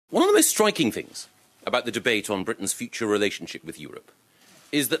One of the most striking things about the debate on Britain's future relationship with Europe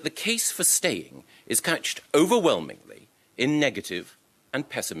is that the case for staying is couched overwhelmingly in negative and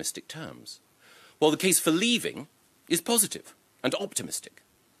pessimistic terms, while the case for leaving is positive and optimistic.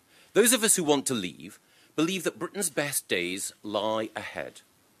 Those of us who want to leave believe that Britain's best days lie ahead,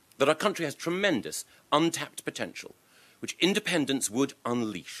 that our country has tremendous untapped potential, which independence would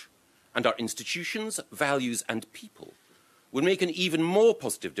unleash, and our institutions, values and people would make an even more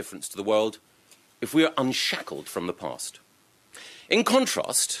positive difference to the world if we are unshackled from the past. In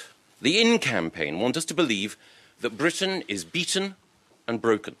contrast, the In campaign want us to believe that Britain is beaten and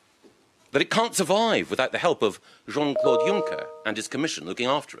broken, that it can't survive without the help of Jean-Claude Juncker and his Commission looking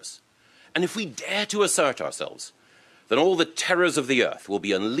after us. And if we dare to assert ourselves, then all the terrors of the earth will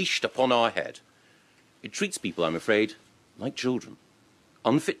be unleashed upon our head. It treats people, I'm afraid, like children,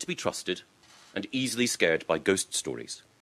 unfit to be trusted and easily scared by ghost stories.